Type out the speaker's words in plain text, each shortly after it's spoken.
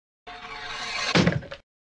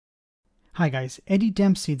Hi guys, Eddie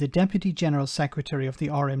Dempsey, the Deputy General Secretary of the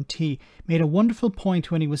RMT, made a wonderful point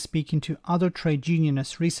when he was speaking to other trade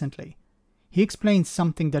unionists recently. He explains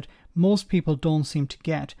something that most people don't seem to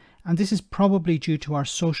get, and this is probably due to our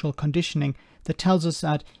social conditioning that tells us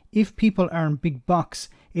that if people earn big bucks,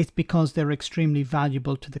 it's because they're extremely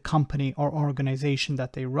valuable to the company or organization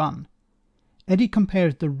that they run. Eddie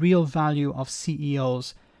compared the real value of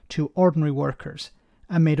CEOs to ordinary workers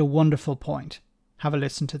and made a wonderful point. Have a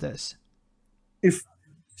listen to this. If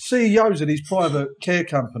CEOs of these private care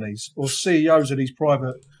companies or CEOs of these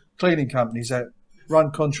private cleaning companies that run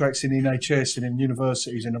contracts in the NHS and in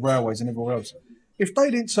universities and the railways and everywhere else, if they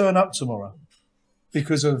didn't turn up tomorrow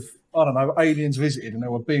because of, I don't know, aliens visited and they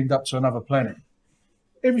were beamed up to another planet,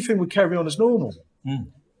 everything would carry on as normal.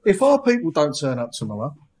 If our people don't turn up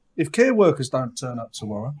tomorrow, if care workers don't turn up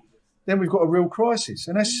tomorrow, then we've got a real crisis.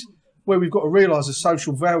 And that's where we've got to realise the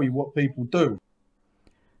social value of what people do.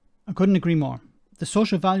 I couldn't agree more. The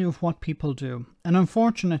social value of what people do. And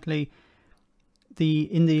unfortunately,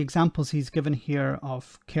 in the examples he's given here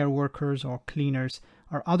of care workers or cleaners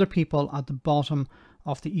or other people at the bottom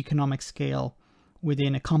of the economic scale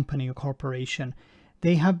within a company or corporation,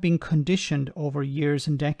 they have been conditioned over years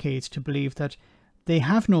and decades to believe that they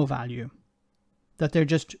have no value, that they're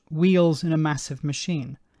just wheels in a massive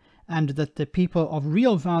machine, and that the people of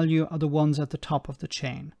real value are the ones at the top of the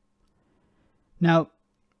chain. Now,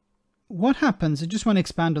 what happens, I just want to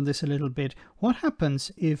expand on this a little bit. What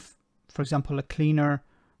happens if, for example, a cleaner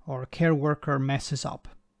or a care worker messes up?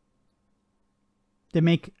 They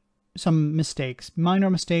make some mistakes, minor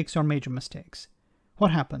mistakes or major mistakes.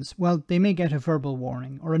 What happens? Well, they may get a verbal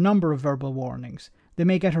warning or a number of verbal warnings. They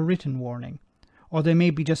may get a written warning, or they may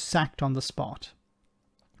be just sacked on the spot.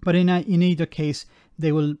 But in either case,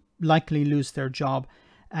 they will likely lose their job.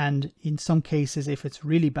 And in some cases, if it's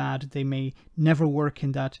really bad, they may never work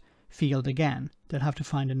in that field again. They'll have to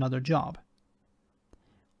find another job.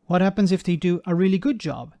 What happens if they do a really good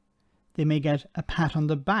job? They may get a pat on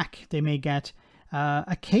the back. They may get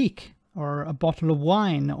a cake or a bottle of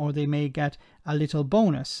wine, or they may get a little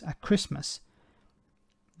bonus at Christmas.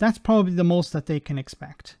 That's probably the most that they can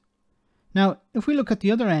expect. Now, if we look at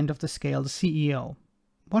the other end of the scale, the CEO,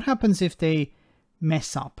 what happens if they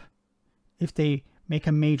mess up? If they make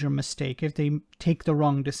a major mistake, if they take the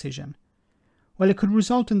wrong decision? Well, it could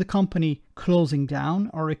result in the company closing down,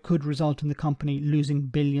 or it could result in the company losing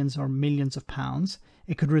billions or millions of pounds.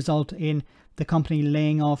 It could result in the company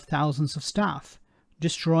laying off thousands of staff,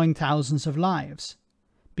 destroying thousands of lives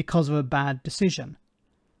because of a bad decision.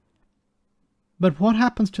 But what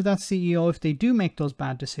happens to that CEO if they do make those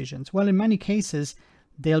bad decisions? Well, in many cases,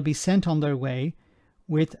 they'll be sent on their way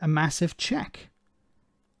with a massive check.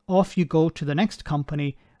 Off you go to the next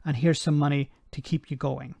company, and here's some money to keep you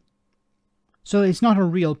going. So it's not a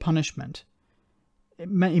real punishment.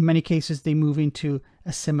 In many cases, they move into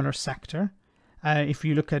a similar sector. If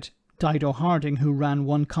you look at Dido Harding, who ran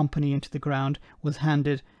one company into the ground, was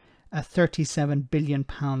handed a £37 billion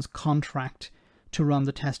contract to run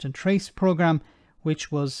the test and trace program,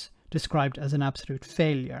 which was described as an absolute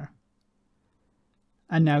failure.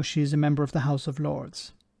 And now she's a member of the House of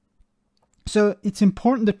Lords. So it's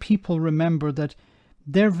important that people remember that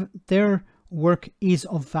their work is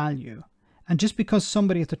of value. And just because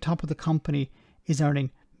somebody at the top of the company is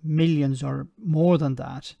earning millions or more than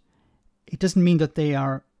that, it doesn't mean that they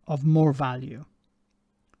are of more value.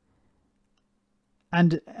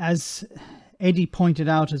 And as Eddie pointed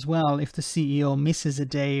out as well, if the CEO misses a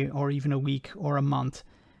day or even a week or a month,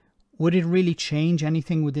 would it really change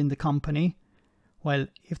anything within the company? Well,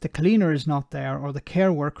 if the cleaner is not there or the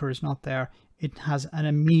care worker is not there, it has an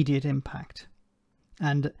immediate impact.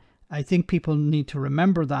 And I think people need to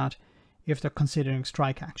remember that if they're considering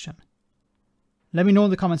strike action. Let me know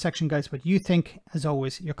in the comment section, guys, what you think. As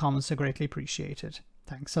always, your comments are greatly appreciated.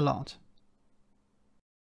 Thanks a lot.